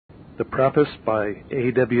The preface by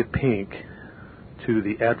A.W. Pink to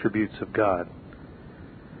the Attributes of God.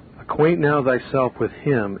 Acquaint now thyself with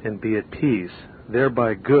him, and be at peace,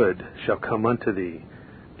 thereby good shall come unto thee.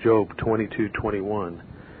 Job 22:21.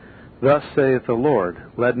 Thus saith the Lord,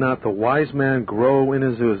 let not the wise man grow in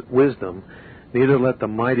his wisdom, neither let the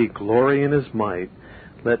mighty glory in his might,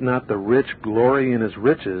 let not the rich glory in his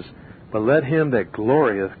riches, but let him that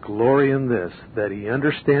glorieth glory in this, that he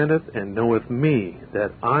understandeth and knoweth me,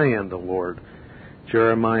 that I am the Lord.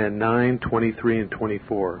 Jeremiah 9:23 and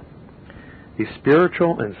 24. The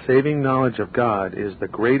spiritual and saving knowledge of God is the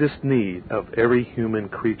greatest need of every human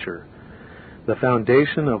creature. The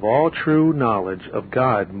foundation of all true knowledge of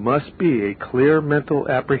God must be a clear mental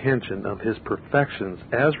apprehension of His perfections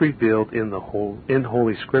as revealed in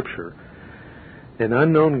Holy Scripture. An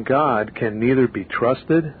unknown God can neither be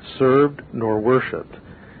trusted, served, nor worshipped.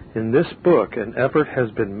 In this book, an effort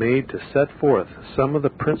has been made to set forth some of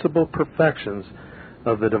the principal perfections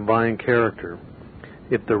of the divine character.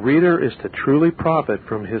 If the reader is to truly profit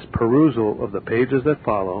from his perusal of the pages that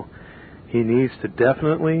follow, he needs to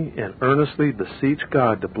definitely and earnestly beseech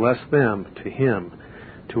God to bless them to him,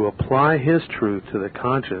 to apply His truth to the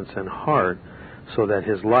conscience and heart, so that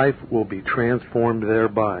his life will be transformed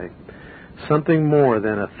thereby. Something more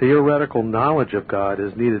than a theoretical knowledge of God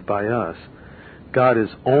is needed by us. God is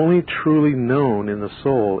only truly known in the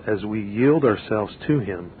soul as we yield ourselves to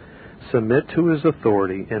Him, submit to His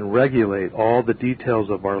authority, and regulate all the details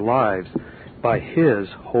of our lives by His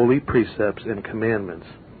holy precepts and commandments.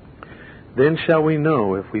 Then shall we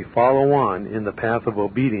know, if we follow on in the path of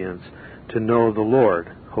obedience, to know the Lord.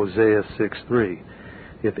 Hosea 6:3.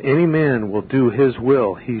 If any man will do His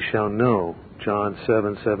will, he shall know. John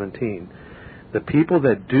 7:17. The people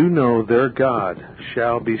that do know their God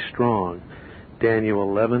shall be strong. Daniel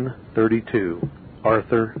 11:32.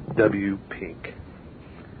 Arthur W. Pink.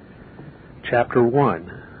 Chapter 1.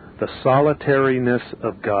 The Solitariness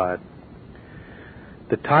of God.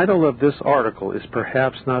 The title of this article is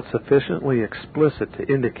perhaps not sufficiently explicit to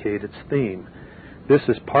indicate its theme. This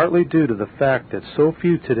is partly due to the fact that so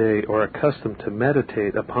few today are accustomed to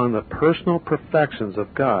meditate upon the personal perfections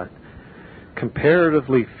of God.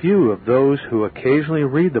 Comparatively few of those who occasionally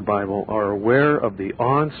read the Bible are aware of the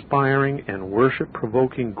awe-inspiring and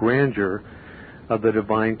worship-provoking grandeur of the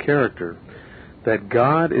divine character. That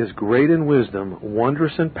God is great in wisdom,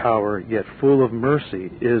 wondrous in power, yet full of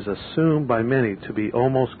mercy, is assumed by many to be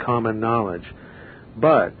almost common knowledge.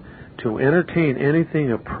 But to entertain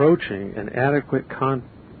anything approaching an adequate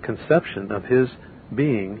conception of His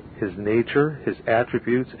being, His nature, His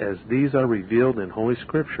attributes, as these are revealed in Holy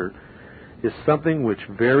Scripture, is something which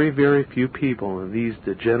very, very few people in these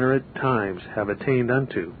degenerate times have attained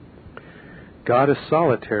unto. God is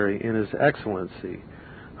solitary in His excellency.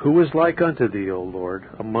 Who is like unto Thee, O Lord,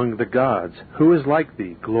 among the gods? Who is like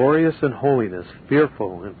Thee, glorious in holiness,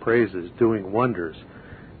 fearful in praises, doing wonders?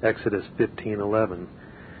 Exodus 15:11.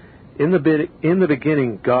 In the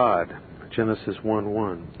beginning, God. Genesis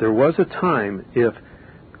 1:1. There was a time, if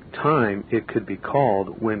time it could be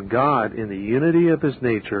called, when God, in the unity of His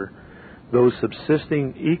nature, though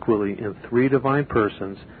subsisting equally in three divine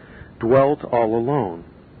persons, dwelt all alone.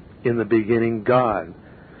 In the beginning, God.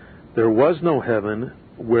 There was no heaven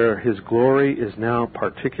where His glory is now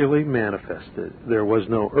particularly manifested. There was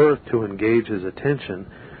no earth to engage His attention.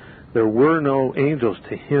 There were no angels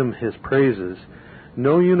to hymn His praises,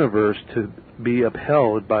 no universe to be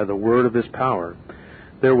upheld by the word of His power.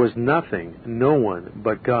 There was nothing, no one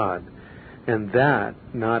but God, and that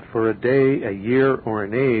not for a day, a year, or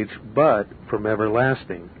an age, but from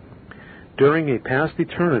everlasting. During a past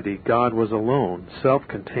eternity, God was alone,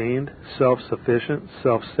 self-contained, self-sufficient,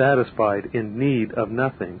 self-satisfied, in need of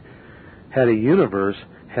nothing. Had a universe,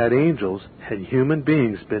 had angels, had human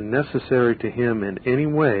beings been necessary to Him in any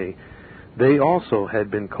way, they also had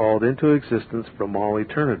been called into existence from all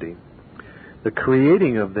eternity. The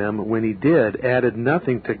creating of them, when He did, added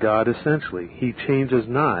nothing to God essentially. He changes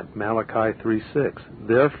not. Malachi 3:6.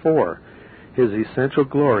 Therefore, His essential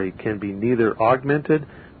glory can be neither augmented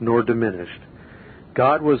nor diminished.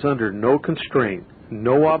 God was under no constraint,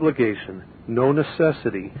 no obligation, no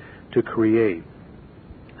necessity to create.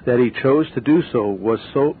 That He chose to do so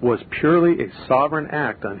was purely a sovereign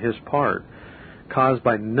act on His part, caused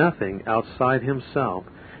by nothing outside Himself,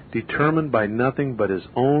 determined by nothing but His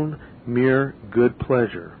own mere good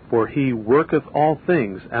pleasure. For He worketh all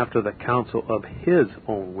things after the counsel of His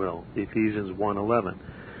own will. Ephesians 1:11.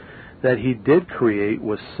 That He did create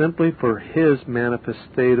was simply for His manifest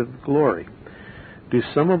state of glory. Do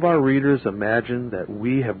some of our readers imagine that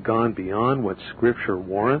we have gone beyond what Scripture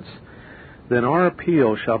warrants? Then our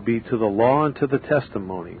appeal shall be to the law and to the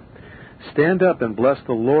testimony. Stand up and bless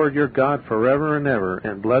the Lord your God forever and ever,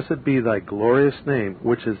 and blessed be thy glorious name,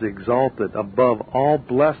 which is exalted above all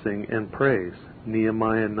blessing and praise.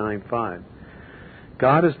 Nehemiah 9:5.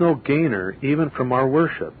 God is no gainer even from our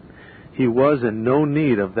worship. He was in no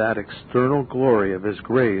need of that external glory of his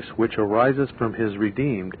grace which arises from his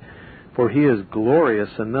redeemed, for he is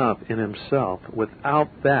glorious enough in himself without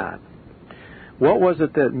that. What was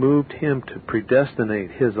it that moved him to predestinate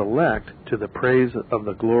his elect to the praise of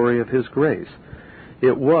the glory of his grace?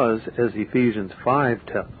 It was, as Ephesians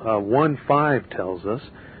 1:5 tells us,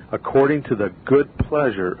 according to the good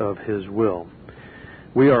pleasure of his will.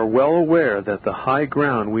 We are well aware that the high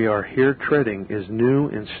ground we are here treading is new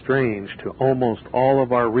and strange to almost all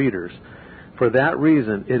of our readers. For that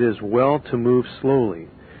reason, it is well to move slowly.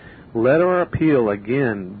 Let our appeal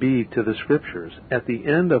again be to the Scriptures. At the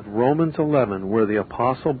end of Romans 11, where the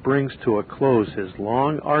Apostle brings to a close his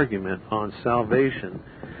long argument on salvation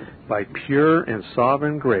by pure and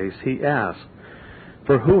sovereign grace, he asks,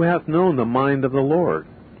 "For who hath known the mind of the Lord?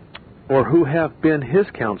 Or who hath been his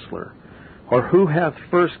counselor? Or who hath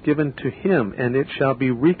first given to him, and it shall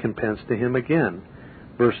be recompensed to him again?"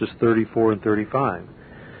 Verses 34 and 35.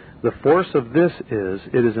 The force of this is,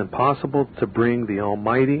 it is impossible to bring the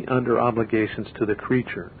Almighty under obligations to the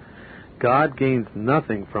creature. God gains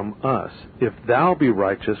nothing from us. If thou be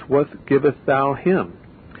righteous, what givest thou him?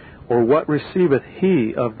 Or what receiveth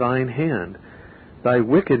he of thine hand? Thy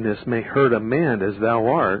wickedness may hurt a man as thou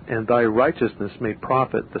art, and thy righteousness may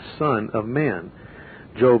profit the Son of Man.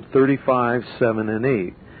 Job 35:7 and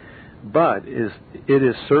 8. But it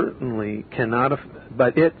certainly cannot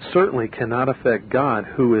affect God,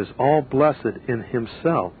 who is all blessed in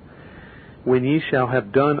himself. When ye shall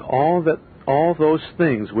have done all those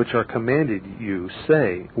things which are commanded you,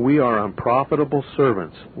 say, We are unprofitable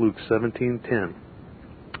servants. Luke 17:10.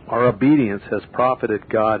 Our obedience has profited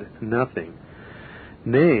God nothing.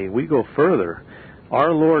 Nay, we go further.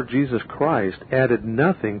 Our Lord Jesus Christ added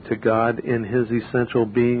nothing to God in his essential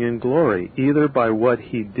being and glory, either by what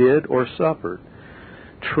he did or suffered.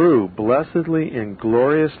 True, blessedly and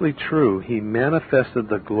gloriously true, he manifested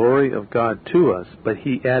the glory of God to us, but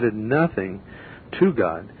he added nothing to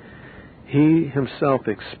God. He himself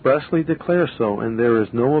expressly declares so, and there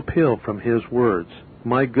is no appeal from his words.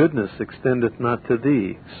 My goodness extendeth not to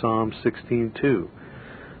thee, Psalm 16:2.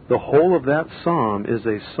 The whole of that psalm is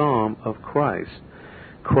a psalm of Christ.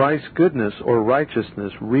 Christ's goodness or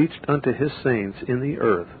righteousness reached unto his saints in the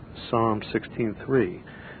earth, Psalm 16:3.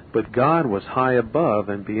 But God was high above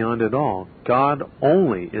and beyond it all. God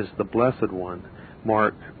only is the Blessed One,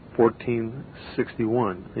 Mark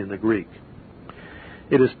 14:61 in the Greek.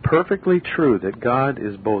 It is perfectly true that God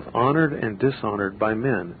is both honored and dishonored by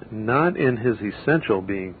men, not in his essential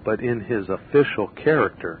being, but in his official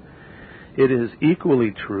character. It is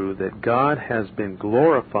equally true that God has been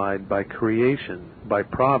glorified by creation, by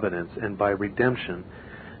providence, and by redemption.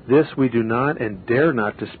 This we do not and dare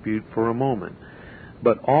not dispute for a moment.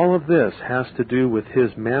 But all of this has to do with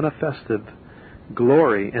his manifested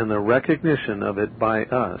glory and the recognition of it by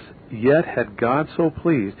us. Yet had God so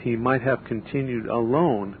pleased, he might have continued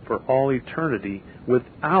alone for all eternity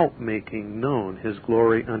without making known his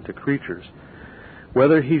glory unto creatures.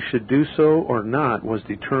 Whether he should do so or not was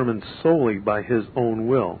determined solely by his own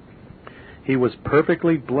will. He was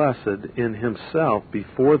perfectly blessed in himself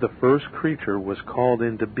before the first creature was called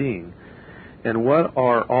into being. And what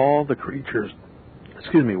are all the creatures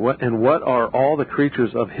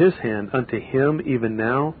of his hand unto him even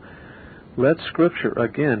now? Let Scripture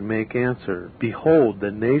again make answer. Behold,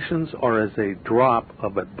 the nations are as a drop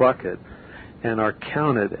of a bucket, and are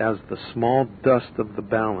counted as the small dust of the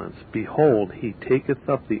balance. Behold, he taketh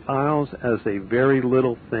up the isles as a very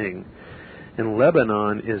little thing. And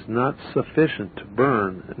Lebanon is not sufficient to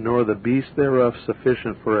burn, nor the beast thereof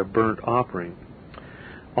sufficient for a burnt offering.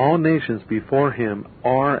 All nations before him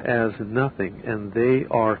are as nothing, and they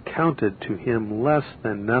are counted to him less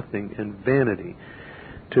than nothing and vanity.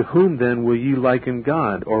 To whom then will ye liken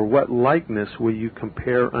God, or what likeness will you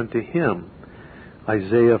compare unto him?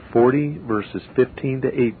 Isaiah 40, verses 15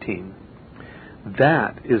 to 18.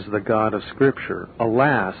 That is the God of Scripture.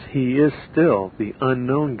 Alas, he is still the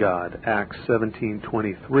unknown God, Acts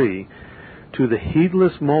 17:23. To the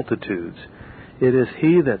heedless multitudes, it is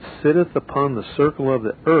he that sitteth upon the circle of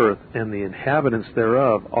the earth, and the inhabitants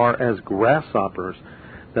thereof are as grasshoppers,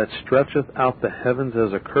 that stretcheth out the heavens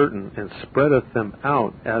as a curtain, and spreadeth them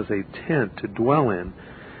out as a tent to dwell in,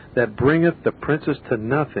 that bringeth the princes to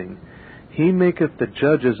nothing. He maketh the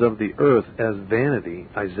judges of the earth as vanity.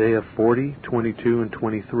 Isaiah 40:22 and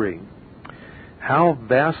 23. How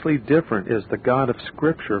vastly different is the God of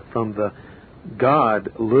Scripture from the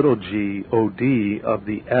God, little g, O-D, of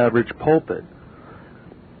the average pulpit.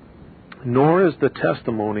 Nor is the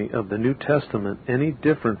testimony of the New Testament any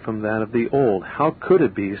different from that of the Old. How could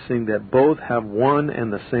it be, seeing that both have one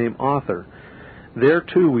and the same author? There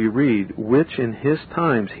too we read, which in his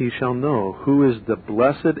times he shall know, who is the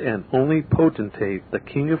blessed and only potentate, the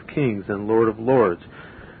King of kings and Lord of lords,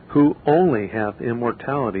 who only hath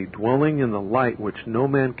immortality, dwelling in the light which no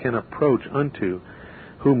man can approach unto,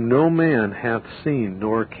 whom no man hath seen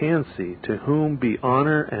nor can see, to whom be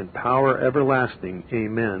honor and power everlasting.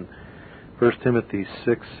 Amen. 1 Timothy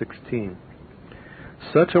 6:16.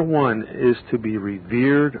 Such a one is to be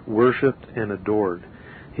revered, worshipped, and adored.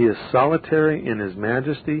 He is solitary in his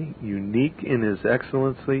majesty, unique in his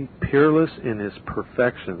excellency, peerless in his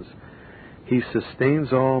perfections. He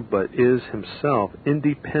sustains all, but is himself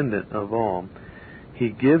independent of all. He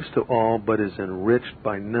gives to all, but is enriched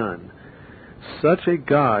by none. Such a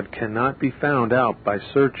God cannot be found out by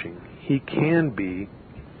searching. He can be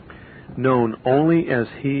known only as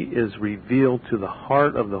he is revealed to the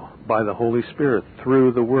heart by the Holy Spirit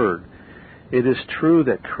through the Word. It is true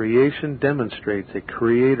that creation demonstrates a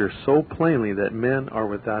Creator so plainly that men are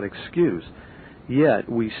without excuse. Yet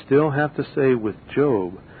we still have to say with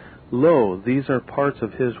Job, Lo, these are parts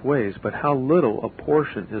of his ways, but how little a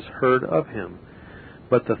portion is heard of him.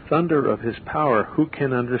 But the thunder of his power who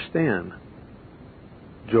can understand?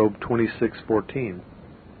 Job 26:14.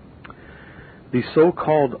 The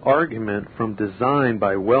so-called argument from design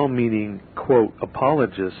by well-meaning, quote,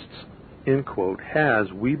 apologists, end quote, has,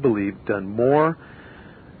 we believe, done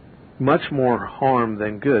much more harm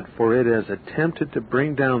than good, for it has attempted to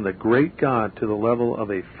bring down the great God to the level of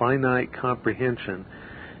a finite comprehension,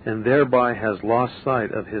 and thereby has lost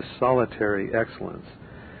sight of his solitary excellence.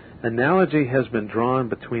 Analogy has been drawn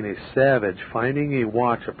between a savage finding a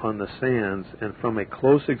watch upon the sands, and from a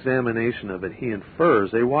close examination of it he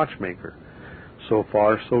infers a watchmaker. So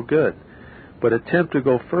far, so good. But attempt to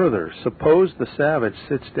go further. Suppose the savage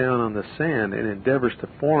sits down on the sand and endeavors to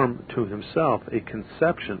form to himself a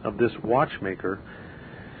conception of this watchmaker,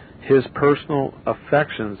 his personal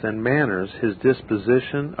affections and manners, his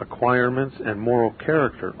disposition, acquirements, and moral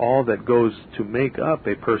character, all that goes to make up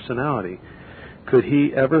a personality. Could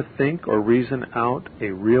he ever think or reason out a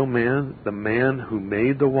real man, the man who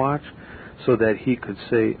made the watch, so that he could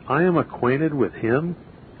say, I am acquainted with him?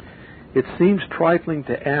 It seems trifling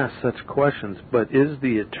to ask such questions, but is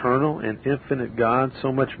the eternal and infinite God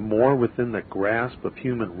so much more within the grasp of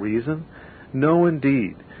human reason? No,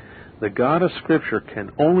 indeed. The God of Scripture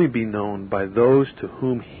can only be known by those to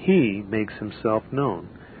whom he makes himself known.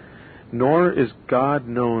 Nor is God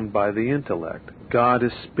known by the intellect. God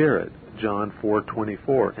is spirit, John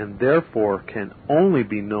 4:24, and therefore can only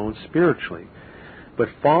be known spiritually. But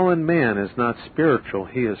fallen man is not spiritual,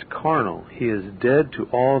 he is carnal. He is dead to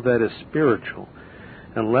all that is spiritual.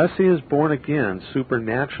 Unless he is born again,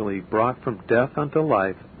 supernaturally brought from death unto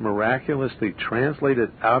life, miraculously translated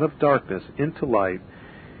out of darkness into light,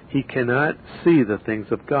 he cannot see the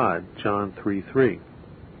things of God, John 3:3.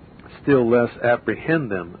 Still less apprehend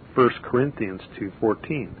them, 1 Corinthians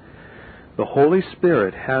 2:14. The Holy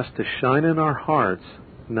Spirit has to shine in our hearts,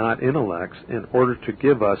 not intellects, in order to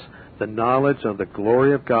give us the knowledge of the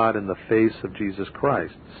glory of God in the face of Jesus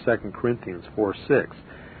Christ, 2 Corinthians 4:6.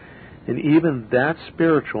 And even that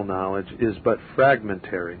spiritual knowledge is but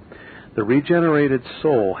fragmentary. The regenerated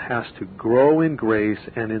soul has to grow in grace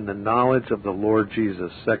and in the knowledge of the Lord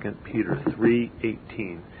Jesus, 2 Peter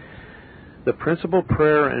 3:18. The principal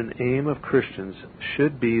prayer and aim of Christians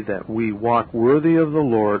should be that we walk worthy of the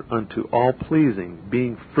Lord unto all pleasing,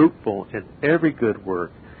 being fruitful in every good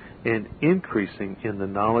work, and increasing in the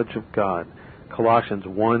knowledge of God. Colossians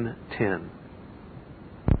 1:10.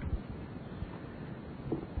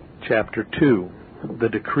 Chapter 2. The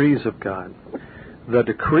Decrees of God. The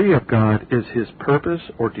decree of God is his purpose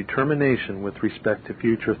or determination with respect to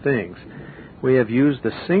future things. We have used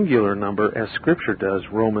the singular number as Scripture does,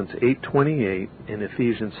 Romans 8:28 and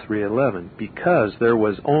Ephesians 3:11, because there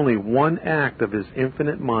was only one act of his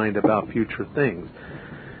infinite mind about future things.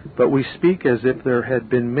 But we speak as if there had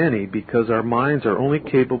been many, because our minds are only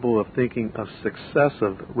capable of thinking of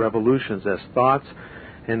successive revolutions as thoughts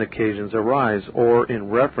and occasions arise, or in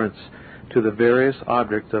reference to the various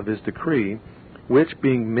objects of his decree, which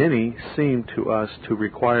being many seem to us to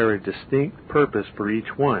require a distinct purpose for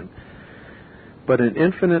each one. But an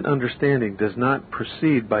infinite understanding does not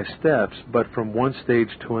proceed by steps, but from one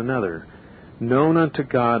stage to another. Known unto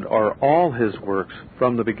God are all his works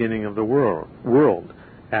from the beginning of the world.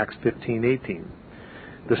 Acts 15:18.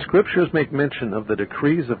 The Scriptures make mention of the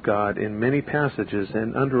decrees of God in many passages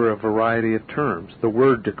and under a variety of terms. The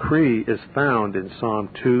word decree is found in Psalm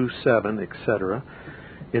 2:7, etc.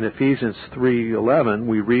 In Ephesians 3:11,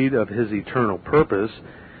 we read of His eternal purpose.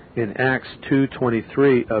 In Acts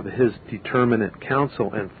 2:23, of His determinate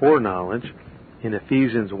counsel and foreknowledge. In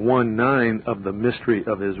Ephesians 1:9, of the mystery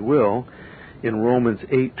of His will. In Romans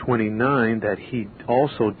 8:29, that He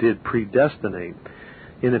also did predestinate.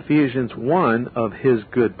 In Ephesians 1, of His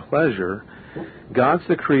good pleasure. God's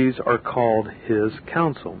decrees are called His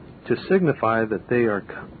counsel, to signify that they are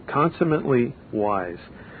consummately wise.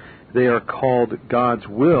 They are called God's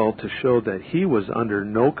will, to show that He was under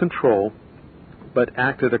no control, but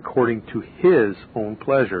acted according to His own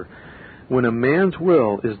pleasure. When a man's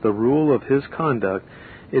will is the rule of his conduct,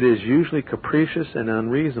 it is usually capricious and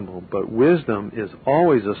unreasonable, but wisdom is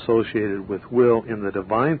always associated with will in the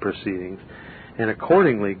divine proceedings, and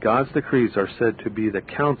accordingly God's decrees are said to be the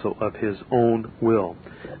counsel of His own will.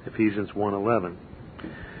 Ephesians 1:11.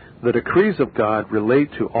 The decrees of God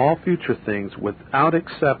relate to all future things without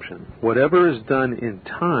exception. Whatever is done in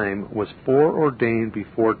time was foreordained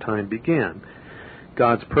before time began.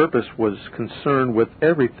 God's purpose was concerned with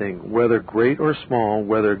everything, whether great or small,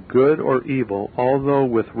 whether good or evil, although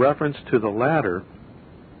with reference to the latter,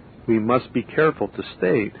 we must be careful to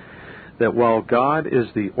state that while God is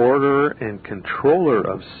the orderer and controller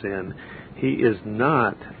of sin, He is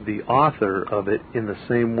not the author of it in the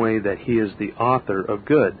same way that He is the author of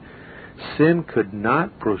good. Sin could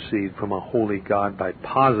not proceed from a holy God by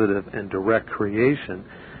positive and direct creation,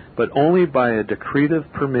 but only by a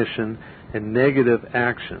decretive permission and negative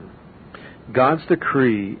action. God's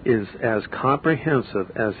decree is as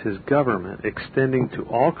comprehensive as His government, extending to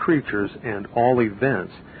all creatures and all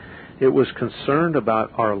events. It was concerned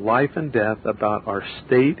about our life and death, about our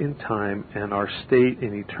state in time and our state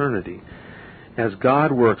in eternity. As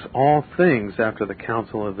God works all things after the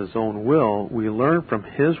counsel of His own will, we learn from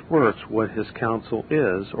His works what His counsel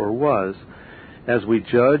is or was, as we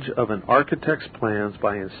judge of an architect's plans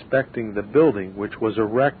by inspecting the building which was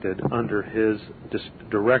erected under His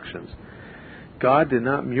directions. God did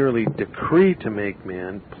not merely decree to make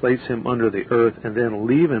man, place him under the earth, and then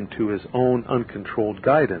leave him to his own uncontrolled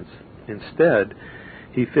guidance. Instead,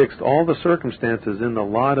 He fixed all the circumstances in the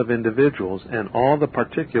lot of individuals and all the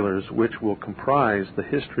particulars which will comprise the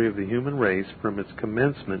history of the human race from its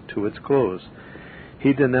commencement to its close.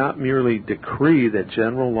 He did not merely decree that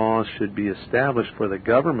general laws should be established for the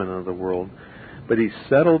government of the world, but He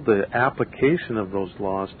settled the application of those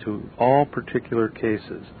laws to all particular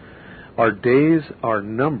cases. Our days are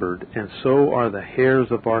numbered, and so are the hairs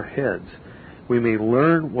of our heads. We may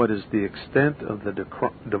learn what is the extent of the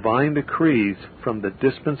divine decrees from the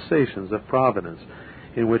dispensations of providence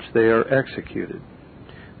in which they are executed.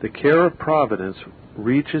 The care of providence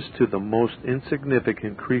reaches to the most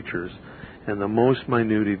insignificant creatures and the most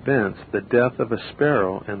minute events, the death of a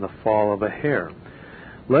sparrow and the fall of a hair.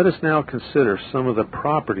 Let us now consider some of the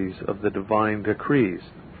properties of the divine decrees.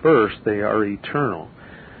 First, they are eternal.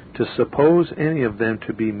 To suppose any of them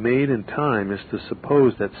to be made in time is to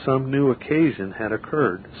suppose that some new occasion had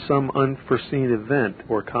occurred, some unforeseen event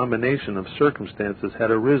or combination of circumstances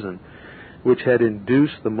had arisen, which had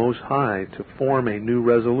induced the Most High to form a new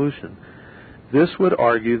resolution. This would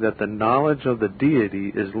argue that the knowledge of the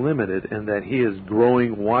deity is limited and that He is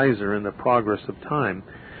growing wiser in the progress of time,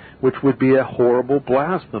 which would be a horrible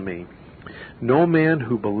blasphemy. No man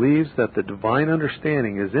who believes that the divine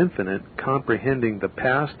understanding is infinite, comprehending the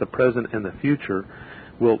past, the present, and the future,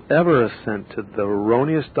 will ever assent to the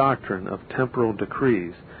erroneous doctrine of temporal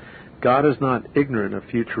decrees. God is not ignorant of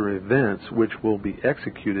future events which will be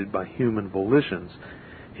executed by human volitions.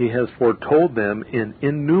 He has foretold them in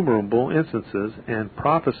innumerable instances, and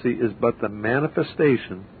prophecy is but the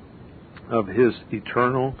manifestation of His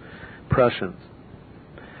eternal prescience.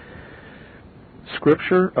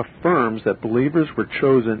 Scripture affirms that believers were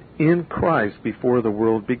chosen in Christ before the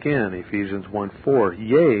world began, Ephesians 1:4.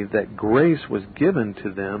 Yea, that grace was given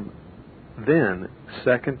to them then,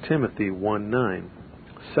 2 Timothy 1:9.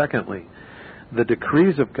 Secondly, the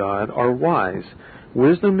decrees of God are wise.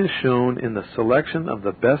 Wisdom is shown in the selection of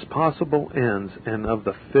the best possible ends and of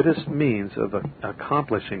the fittest means of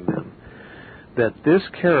accomplishing them. That this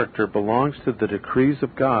character belongs to the decrees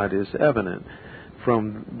of God is evident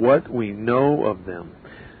from what we know of them.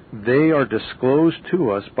 They are disclosed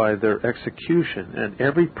to us by their execution, and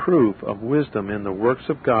every proof of wisdom in the works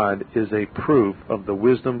of God is a proof of the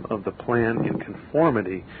wisdom of the plan in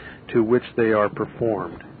conformity to which they are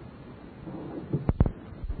performed.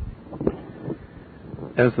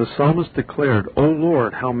 As the psalmist declared, O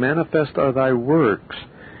Lord, how manifest are Thy works!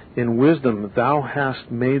 In wisdom thou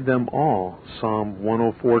hast made them all. Psalm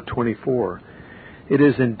 104:24. It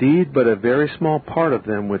is indeed but a very small part of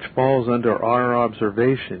them which falls under our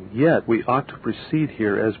observation, yet we ought to proceed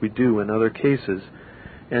here as we do in other cases,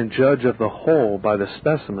 and judge of the whole by the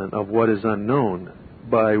specimen of what is unknown,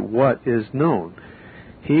 by what is known.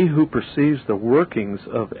 He who perceives the workings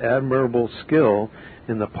of admirable skill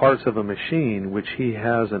in the parts of a machine which he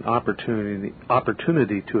has an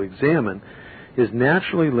opportunity to examine is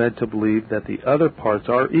naturally led to believe that the other parts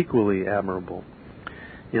are equally admirable.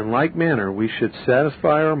 In like manner, we should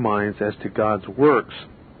satisfy our minds as to God's works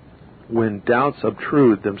when doubts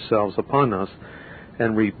obtrude themselves upon us,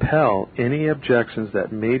 and repel any objections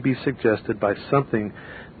that may be suggested by something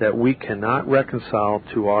that we cannot reconcile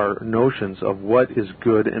to our notions of what is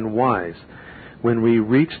good and wise. When we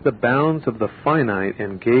reach the bounds of the finite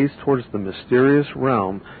and gaze towards the mysterious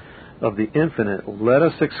realm of the infinite, let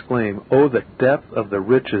us exclaim, "Oh, the depth of the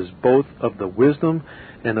riches, both of the wisdom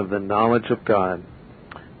and of the knowledge of God."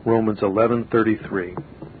 Romans 11:33.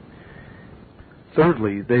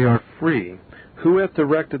 Thirdly, they are free. Who hath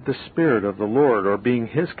directed the Spirit of the Lord, or being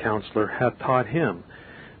his counselor, hath taught him?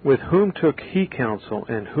 With whom took he counsel,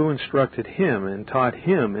 and who instructed him, and taught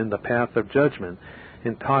him in the path of judgment,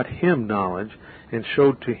 and taught him knowledge, and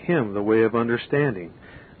showed to him the way of understanding?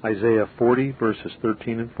 Isaiah 40, verses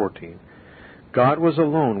 13 and 14. God was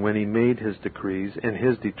alone when he made his decrees, and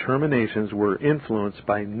his determinations were influenced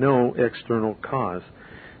by no external cause.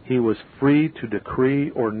 He was free to decree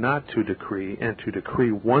or not to decree, and to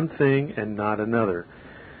decree one thing and not another.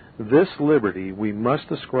 This liberty we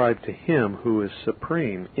must ascribe to him who is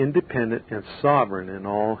supreme, independent, and sovereign in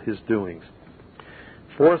all his doings.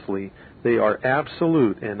 Fourthly, they are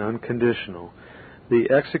absolute and unconditional.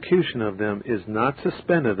 The execution of them is not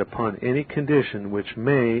suspended upon any condition which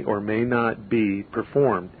may or may not be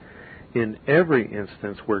performed. In every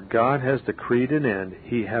instance where God has decreed an end,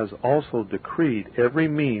 he has also decreed every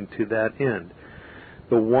mean to that end.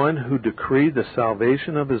 The one who decreed the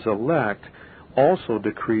salvation of his elect also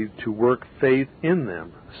decreed to work faith in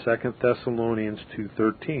them. 2 Thessalonians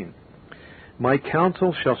 2:13. My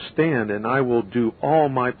counsel shall stand, and I will do all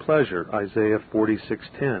my pleasure. Isaiah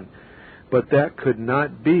 46:10. But that could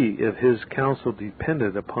not be if his counsel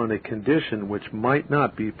depended upon a condition which might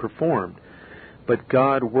not be performed. But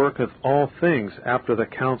God worketh all things after the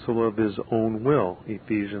counsel of his own will.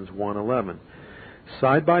 Ephesians 1:11.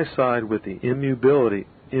 Side by side with the immutability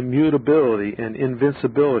and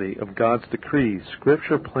invincibility of God's decrees,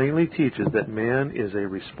 Scripture plainly teaches that man is a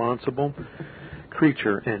responsible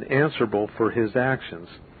creature and answerable for his actions.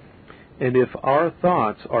 And if our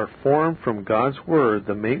thoughts are formed from God's Word,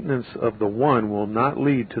 the maintenance of the one will not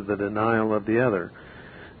lead to the denial of the other.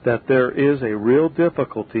 That there is a real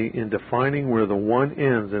difficulty in defining where the one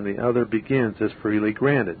ends and the other begins is freely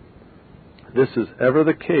granted. This is ever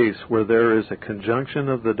the case where there is a conjunction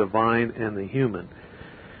of the divine and the human.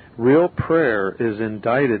 Real prayer is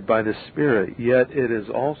indited by the Spirit, yet it is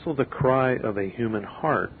also the cry of a human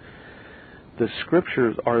heart. The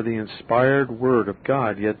Scriptures are the inspired Word of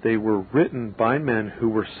God, yet they were written by men who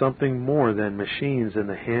were something more than machines in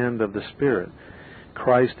the hand of the Spirit.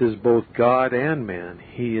 Christ is both God and man.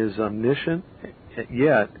 He is omniscient,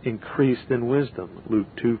 yet increased in wisdom. Luke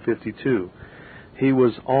 2:52. He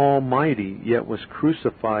was almighty, yet was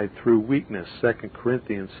crucified through weakness. 2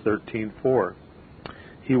 Corinthians 13:4.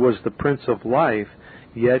 He was the Prince of Life,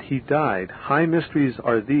 yet he died. High mysteries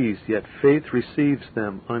are these, yet faith receives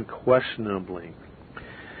them unquestionably.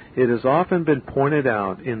 It has often been pointed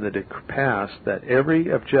out in the past that every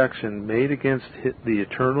objection made against the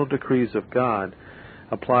eternal decrees of God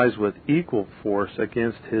applies with equal force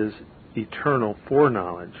against his eternal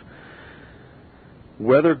foreknowledge.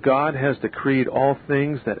 Whether God has decreed all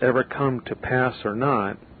things that ever come to pass or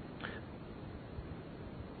not,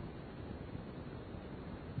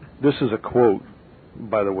 this is a quote,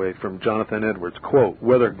 by the way, from Jonathan Edwards, quote,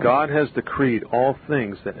 "Whether God has decreed all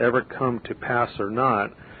things that ever come to pass or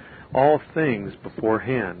not, all things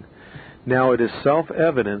beforehand. Now it is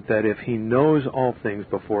self-evident that if he knows all things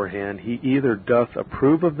beforehand, he either doth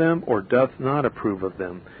approve of them or doth not approve of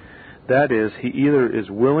them. That is, he either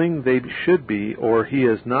is willing they should be, or he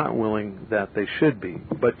is not willing that they should be.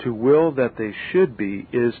 But to will that they should be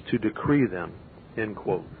is to decree them." End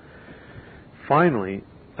quote. Finally,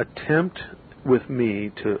 attempt with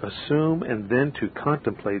me to assume and then to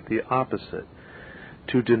contemplate the opposite.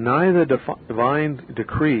 To deny the divine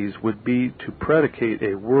decrees would be to predicate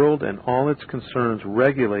a world and all its concerns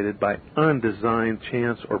regulated by undesigned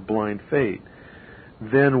chance or blind fate.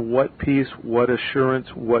 Then what peace, what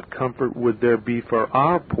assurance, what comfort would there be for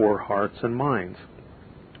our poor hearts and minds?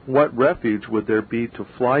 What refuge would there be to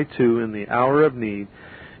fly to in the hour of need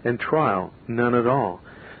and trial? None at all.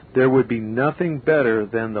 There would be nothing better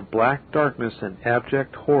than the black darkness and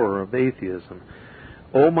abject horror of atheism.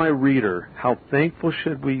 O my reader, how thankful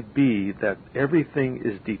should we be that everything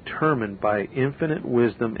is determined by infinite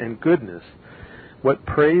wisdom and goodness. What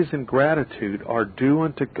praise and gratitude are due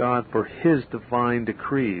unto God for His divine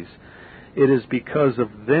decrees. It is because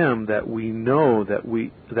of them that we know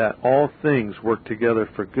that all things work together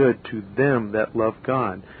for good to them that love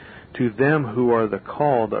God, to them who are the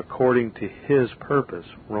called according to His purpose.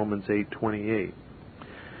 Romans 8:28.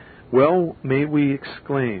 Well may we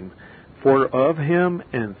exclaim, for of Him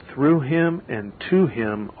and through Him and to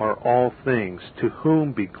Him are all things, to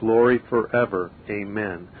whom be glory forever.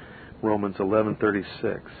 Amen. Romans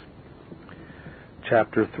 11:36.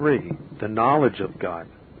 Chapter 3. The knowledge of God.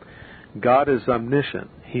 God is omniscient.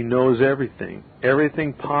 He knows everything,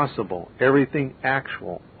 everything possible, everything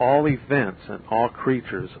actual, all events and all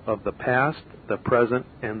creatures of the past, the present,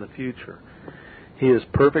 and the future. He is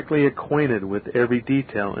perfectly acquainted with every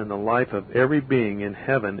detail in the life of every being in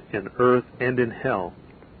heaven, in earth, and in hell.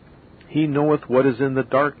 He knoweth what is in the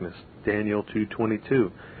darkness. Daniel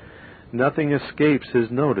 2:22. Nothing escapes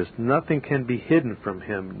His notice. Nothing can be hidden from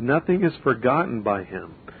Him. Nothing is forgotten by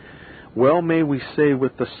Him. Well may we say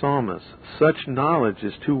with the psalmist, such knowledge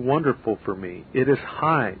is too wonderful for me. It is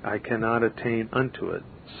high, I cannot attain unto it.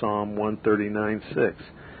 Psalm 139:6.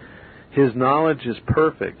 His knowledge is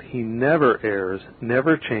perfect. He never errs,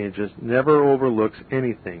 never changes, never overlooks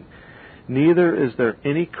anything. Neither is there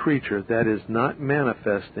any creature that is not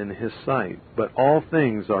manifest in His sight, but all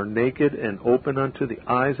things are naked and open unto the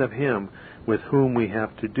eyes of Him with whom we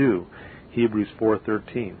have to do. Hebrews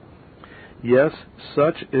 4:13. Yes,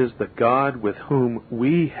 such is the God with whom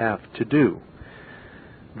we have to do.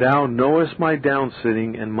 Thou knowest my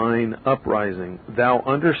downsitting and mine uprising. Thou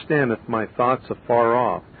understandest my thoughts afar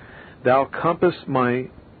off. Thou compassest my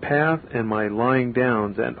path and my lying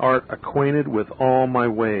downs, and art acquainted with all my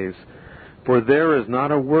ways. For there is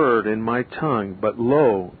not a word in my tongue, but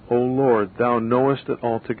lo, O Lord, Thou knowest it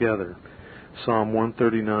altogether. Psalm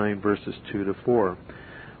 139, verses 2-4.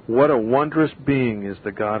 What a wondrous being is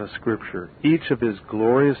the God of Scripture. Each of His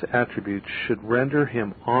glorious attributes should render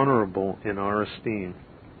Him honorable in our esteem.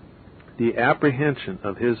 The apprehension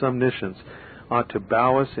of His omniscience ought to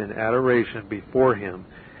bow us in adoration before Him.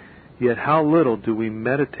 Yet how little do we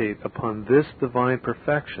meditate upon this divine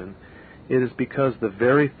perfection? It is because the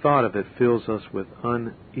very thought of it fills us with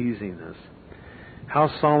uneasiness. How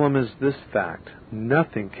solemn is this fact!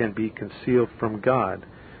 Nothing can be concealed from God.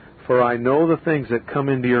 For I know the things that come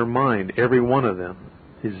into your mind, every one of them.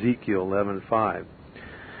 Ezekiel 11:5.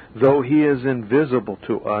 Though He is invisible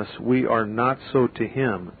to us, we are not so to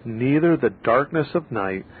Him. Neither the darkness of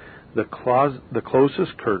night, the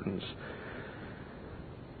closest curtains,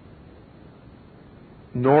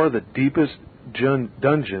 nor the deepest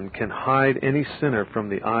dungeon can hide any sinner from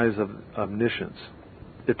the eyes of omniscience.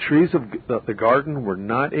 The trees of the garden were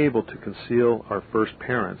not able to conceal our first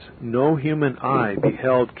parents. No human eye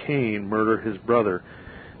beheld Cain murder his brother,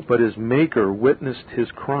 but his Maker witnessed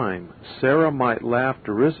his crime. Sarah might laugh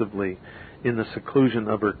derisively in the seclusion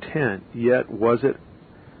of her tent, yet was it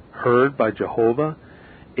heard by Jehovah?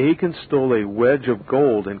 Achan stole a wedge of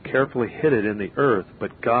gold and carefully hid it in the earth,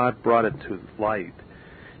 but God brought it to light.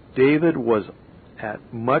 David was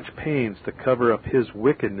at much pains to cover up his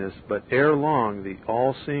wickedness, but ere long the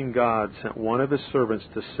all-seeing God sent one of His servants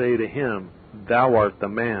to say to him, Thou art the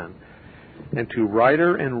man. And to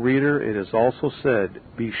writer and reader it is also said,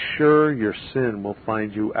 Be sure your sin will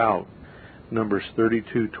find you out. Numbers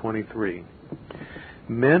 32:23.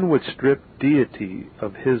 Men would strip deity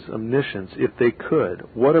of His omniscience if they could.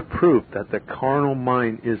 What a proof that the carnal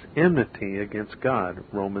mind is enmity against God.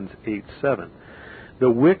 Romans 8:7. The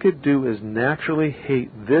wicked do as naturally hate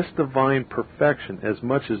this divine perfection as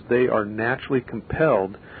much as they are naturally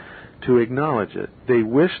compelled to acknowledge it. They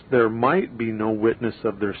wish there might be no witness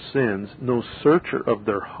of their sins, no searcher of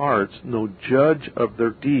their hearts, no judge of their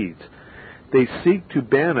deeds. They seek to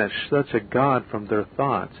banish such a God from their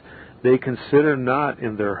thoughts. They consider not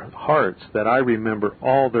in their hearts that I remember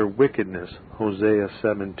all their wickedness. Hosea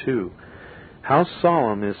 7:2. How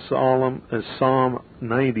solemn is Psalm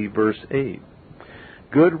 90, verse 8.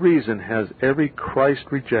 Good reason has every Christ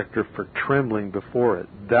rejecter for trembling before it.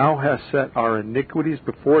 Thou hast set our iniquities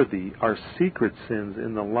before Thee, our secret sins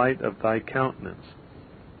in the light of Thy countenance.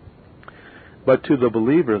 But to the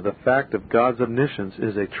believer, the fact of God's omniscience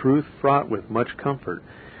is a truth fraught with much comfort.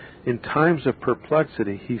 In times of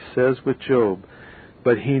perplexity, he says with Job,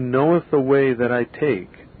 But He knoweth the way that I take.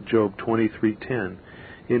 Job 23:10.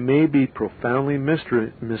 It may be profoundly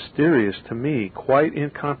mysterious to me, quite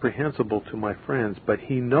incomprehensible to my friends, but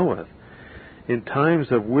He knoweth. In times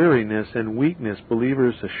of weariness and weakness,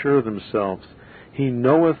 believers assure themselves, He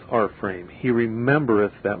knoweth our frame. He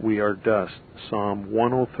remembereth that we are dust. Psalm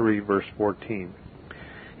 103, verse 14.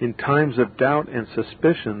 In times of doubt and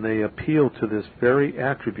suspicion, they appeal to this very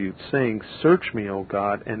attribute, saying, Search me, O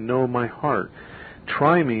God, and know my heart.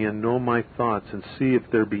 Try me and know my thoughts, and see if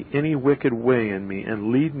there be any wicked way in me,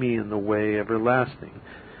 and lead me in the way everlasting.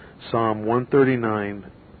 Psalm 139,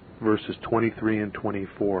 verses 23 and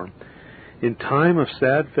 24. In time of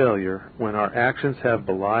sad failure, when our actions have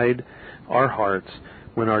belied our hearts,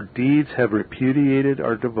 when our deeds have repudiated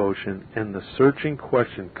our devotion, and the searching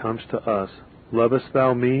question comes to us, Lovest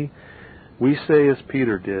thou me? We say as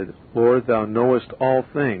Peter did, Lord, thou knowest all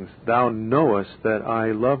things. Thou knowest that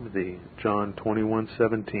I love thee. John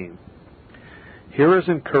 21:17. Here is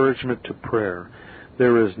encouragement to prayer.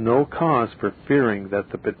 There is no cause for fearing that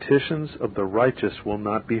the petitions of the righteous will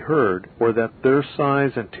not be heard, or that their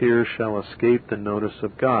sighs and tears shall escape the notice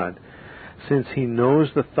of God, since He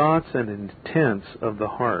knows the thoughts and intents of the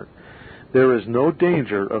heart. There is no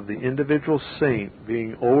danger of the individual saint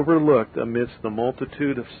being overlooked amidst the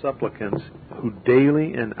multitude of supplicants who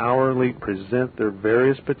daily and hourly present their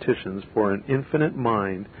various petitions, for an infinite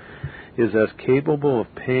mind is as capable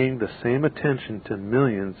of paying the same attention to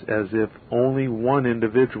millions as if only one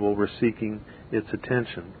individual were seeking its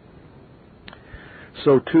attention.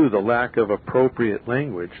 So too the lack of appropriate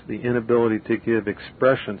language, the inability to give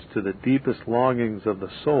expressions to the deepest longings of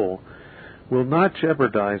the soul, will not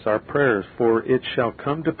jeopardize our prayers, for it shall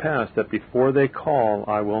come to pass that before they call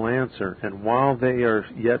I will answer, and while they are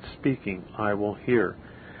yet speaking I will hear.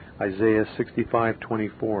 Isaiah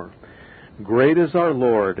 65:24. Great is our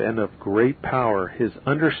Lord, and of great power. His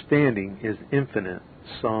understanding is infinite.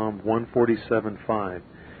 Psalm 147:5.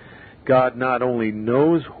 God not only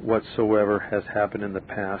knows whatsoever has happened in the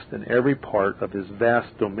past in every part of His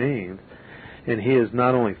vast domain, and He is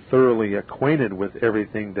not only thoroughly acquainted with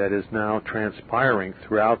everything that is now transpiring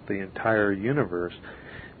throughout the entire universe,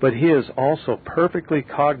 but He is also perfectly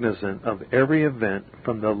cognizant of every event,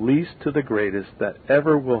 from the least to the greatest, that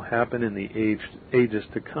ever will happen in the ages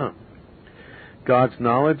to come. God's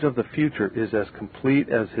knowledge of the future is as complete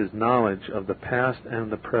as His knowledge of the past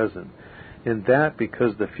and the present, and that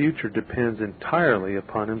because the future depends entirely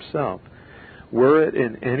upon Himself. Were it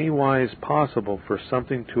in any wise possible for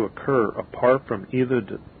something to occur apart from either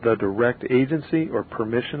the direct agency or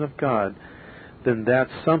permission of God, then that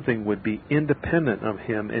something would be independent of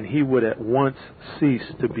Him, and He would at once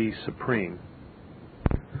cease to be supreme.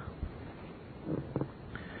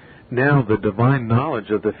 Now, the divine knowledge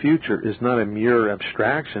of the future is not a mere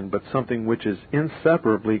abstraction, but something which is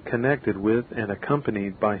inseparably connected with and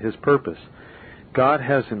accompanied by His purpose. God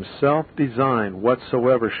has Himself designed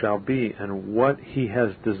whatsoever shall be, and what He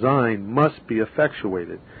has designed must be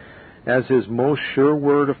effectuated. As His most sure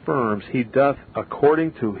word affirms, He doth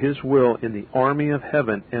according to His will in the army of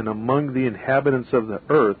heaven and among the inhabitants of the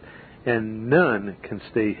earth, and none can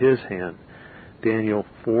stay His hand. Daniel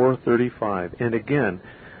 4:35. And again,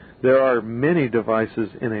 there are many devices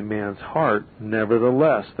in a man's heart,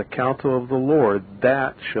 nevertheless the counsel of the Lord,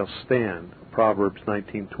 that shall stand. Proverbs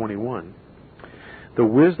 19:21. The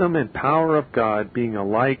wisdom and power of God being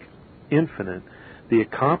alike infinite, the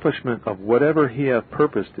accomplishment of whatever He hath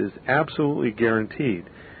purposed is absolutely guaranteed.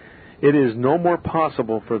 It is no more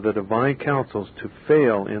possible for the divine counsels to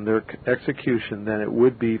fail in their execution than it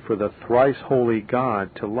would be for the thrice holy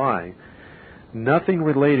God to lie. Nothing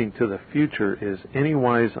relating to the future is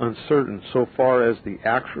anywise uncertain so far as the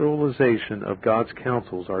actualization of God's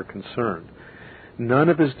counsels are concerned. None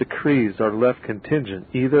of His decrees are left contingent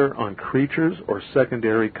either on creatures or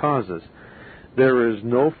secondary causes. There is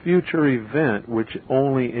no future event which is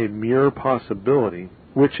only a mere possibility.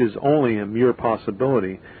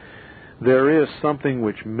 There is something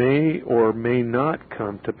which may or may not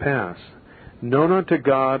come to pass. Known unto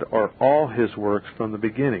God are all His works from the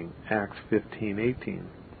beginning. Acts 15:18.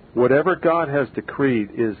 Whatever God has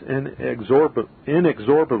decreed is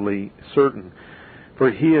inexorably certain,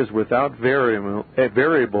 for He is without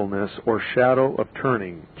variableness or shadow of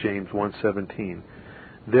turning. James 1:17.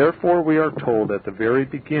 Therefore we are told at the very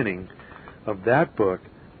beginning of that book,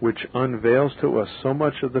 which unveils to us so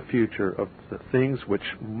much of the future of the things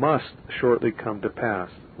which must shortly come to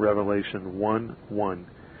pass. Revelation 1:1.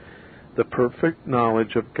 The perfect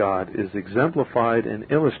knowledge of God is exemplified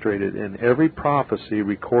and illustrated in every prophecy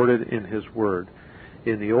recorded in His Word.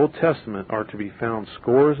 In the Old Testament are to be found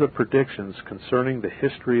scores of predictions concerning the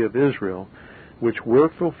history of Israel, which were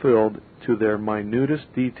fulfilled to their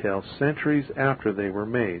minutest detail centuries after they were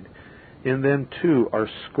made. In them, too, are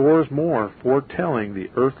scores more foretelling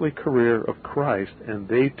the earthly career of Christ, and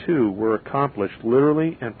they, too, were accomplished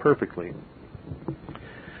literally and perfectly.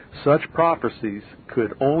 Such prophecies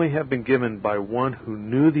could only have been given by one who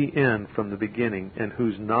knew the end from the beginning, and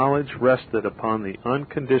whose knowledge rested upon the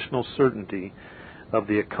unconditional certainty of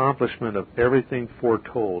the accomplishment of everything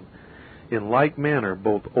foretold. In like manner,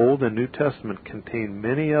 both Old and New Testament contain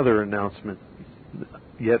many other announcements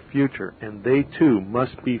yet future, and they too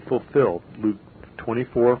must be fulfilled. Luke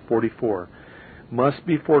 24:44 must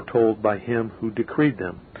be foretold by him who decreed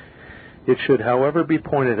them. It should, however, be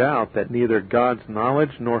pointed out that neither God's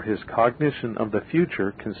knowledge nor his cognition of the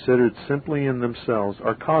future, considered simply in themselves,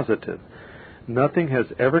 are causative. Nothing has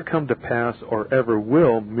ever come to pass or ever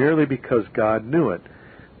will merely because God knew it.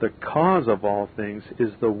 The cause of all things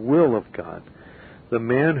is the will of God. The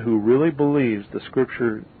man who really believes the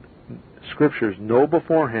Scriptures know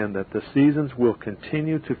beforehand that the seasons will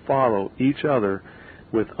continue to follow each other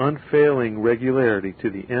with unfailing regularity to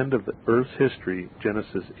the end of the earth's history,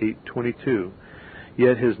 Genesis 8:22.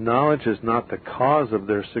 Yet his knowledge is not the cause of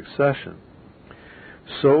their succession.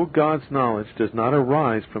 So God's knowledge does not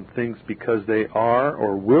arise from things because they are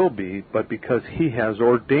or will be, but because he has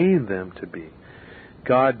ordained them to be.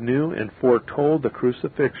 God knew and foretold the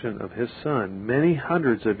crucifixion of his Son many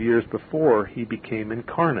hundreds of years before he became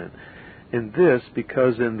incarnate, and this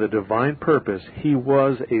because in the divine purpose he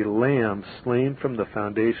was a lamb slain from the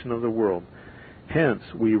foundation of the world. Hence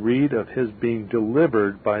we read of his being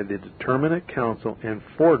delivered by the determinate counsel and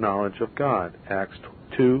foreknowledge of God, Acts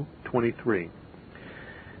 2:23.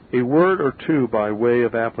 A word or two by way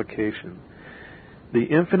of application. The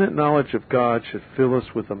infinite knowledge of God should fill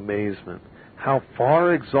us with amazement. How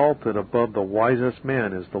far exalted above the wisest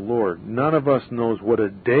man is the Lord. None of us knows what a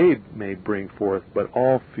day may bring forth, but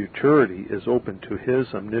all futurity is open to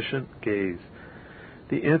his omniscient gaze.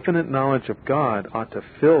 The infinite knowledge of God ought to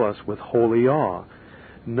fill us with holy awe.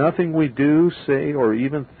 Nothing we do, say, or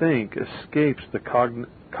even think escapes the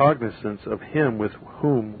cognizance of him with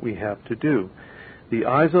whom we have to do. The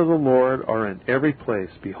eyes of the Lord are in every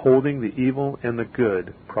place, beholding the evil and the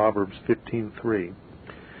good, Proverbs 15:3.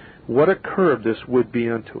 What a curb this would be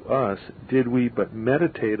unto us, did we but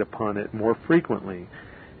meditate upon it more frequently.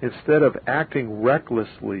 Instead of acting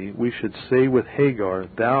recklessly, we should say with Hagar,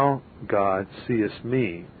 "Thou, God, seest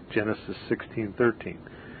me," Genesis 16:13.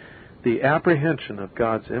 The apprehension of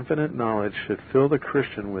God's infinite knowledge should fill the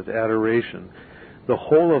Christian with adoration. The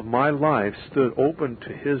whole of my life stood open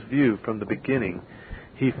to his view from the beginning.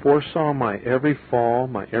 He foresaw my every fall,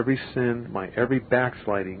 my every sin, my every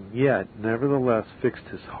backsliding, yet nevertheless fixed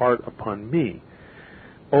his heart upon me.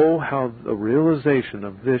 Oh, how the realization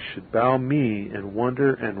of this should bow me in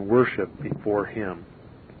wonder and worship before him.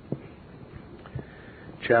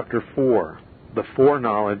 Chapter 4. The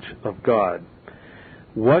Foreknowledge of God.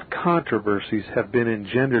 What controversies have been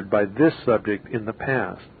engendered by this subject in the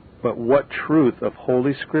past? But what truth of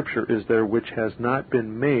Holy Scripture is there which has not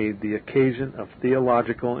been made the occasion of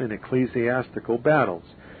theological and ecclesiastical battles?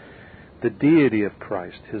 The deity of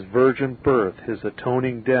Christ, his virgin birth, his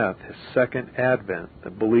atoning death, his second advent,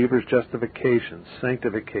 the believer's justification,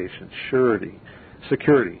 sanctification, security,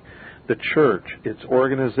 the church, its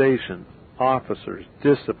organization, officers,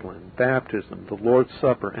 discipline, baptism, the Lord's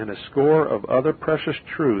Supper, and a score of other precious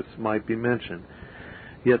truths might be mentioned.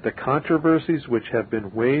 Yet the controversies which have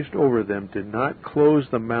been waged over them did not close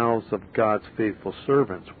the mouths of God's faithful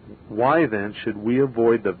servants. Why then should we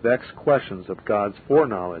avoid the vexed questions of God's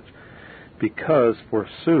foreknowledge? Because,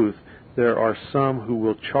 forsooth, there are some who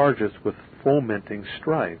will charge us with fomenting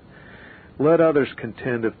strife. Let others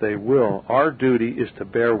contend if they will. Our duty is to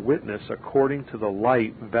bear witness according to the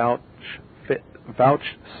light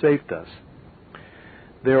vouchsafed us.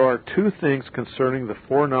 There are two things concerning the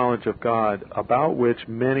foreknowledge of God about which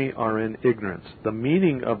many are in ignorance: the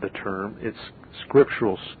meaning of the term, its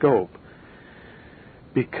scriptural scope.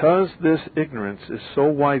 Because this ignorance is so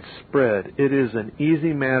widespread, it is an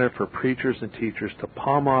easy matter for preachers and teachers to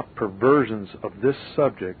palm off perversions of this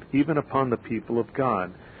subject even upon the people of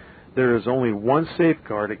God. There is only one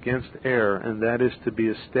safeguard against error, and that is to be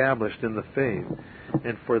established in the faith.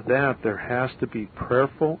 And for that there has to be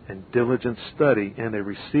prayerful and diligent study and a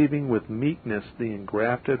receiving with meekness the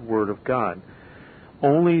engrafted Word of God.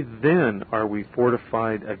 Only then are we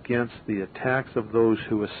fortified against the attacks of those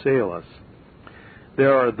who assail us.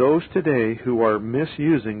 There are those today who are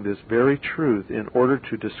misusing this very truth in order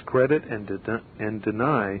to discredit and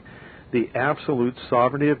deny the absolute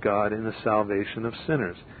sovereignty of God in the salvation of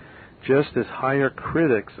sinners. Just as higher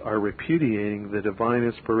critics are repudiating the divine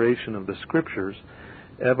inspiration of the Scriptures,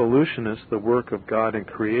 evolutionists the work of God in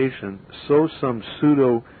creation, so some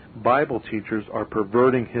pseudo-Bible teachers are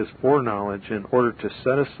perverting his foreknowledge in order to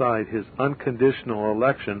set aside his unconditional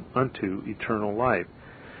election unto eternal life.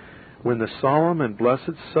 When the solemn and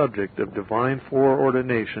blessed subject of divine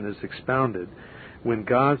foreordination is expounded, when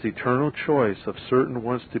God's eternal choice of certain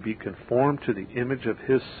ones to be conformed to the image of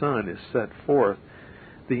his Son is set forth,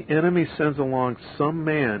 the enemy sends along some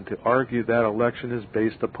man to argue that election is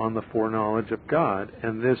based upon the foreknowledge of God,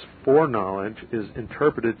 and this foreknowledge is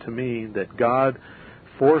interpreted to mean that God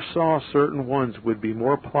foresaw certain ones would be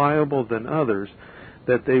more pliable than others,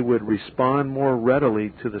 that they would respond more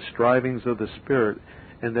readily to the strivings of the Spirit,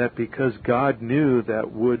 and that because God knew that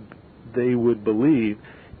they would believe,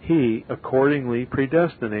 he accordingly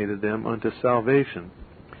predestinated them unto salvation.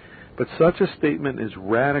 But such a statement is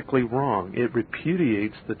radically wrong. It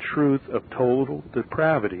repudiates the truth of total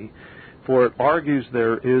depravity, for it argues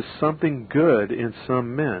there is something good in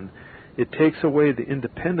some men. It takes away the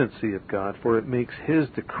independency of God, for it makes his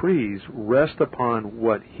decrees rest upon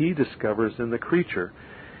what he discovers in the creature.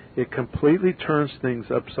 It completely turns things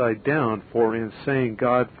upside down, for in saying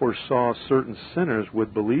God foresaw certain sinners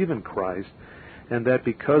would believe in Christ, and that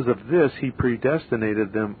because of this he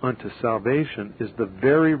predestinated them unto salvation, is the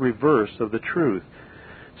very reverse of the truth.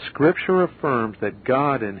 Scripture affirms that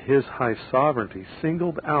God in his high sovereignty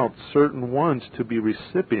singled out certain ones to be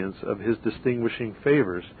recipients of his distinguishing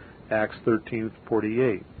favors, Acts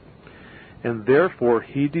 13:48, and therefore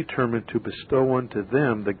he determined to bestow unto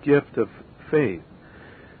them the gift of faith.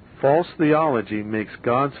 False theology makes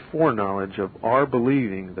God's foreknowledge of our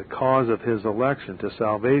believing the cause of his election to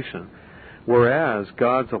salvation, whereas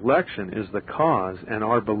God's election is the cause and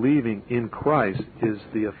our believing in Christ is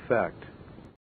the effect.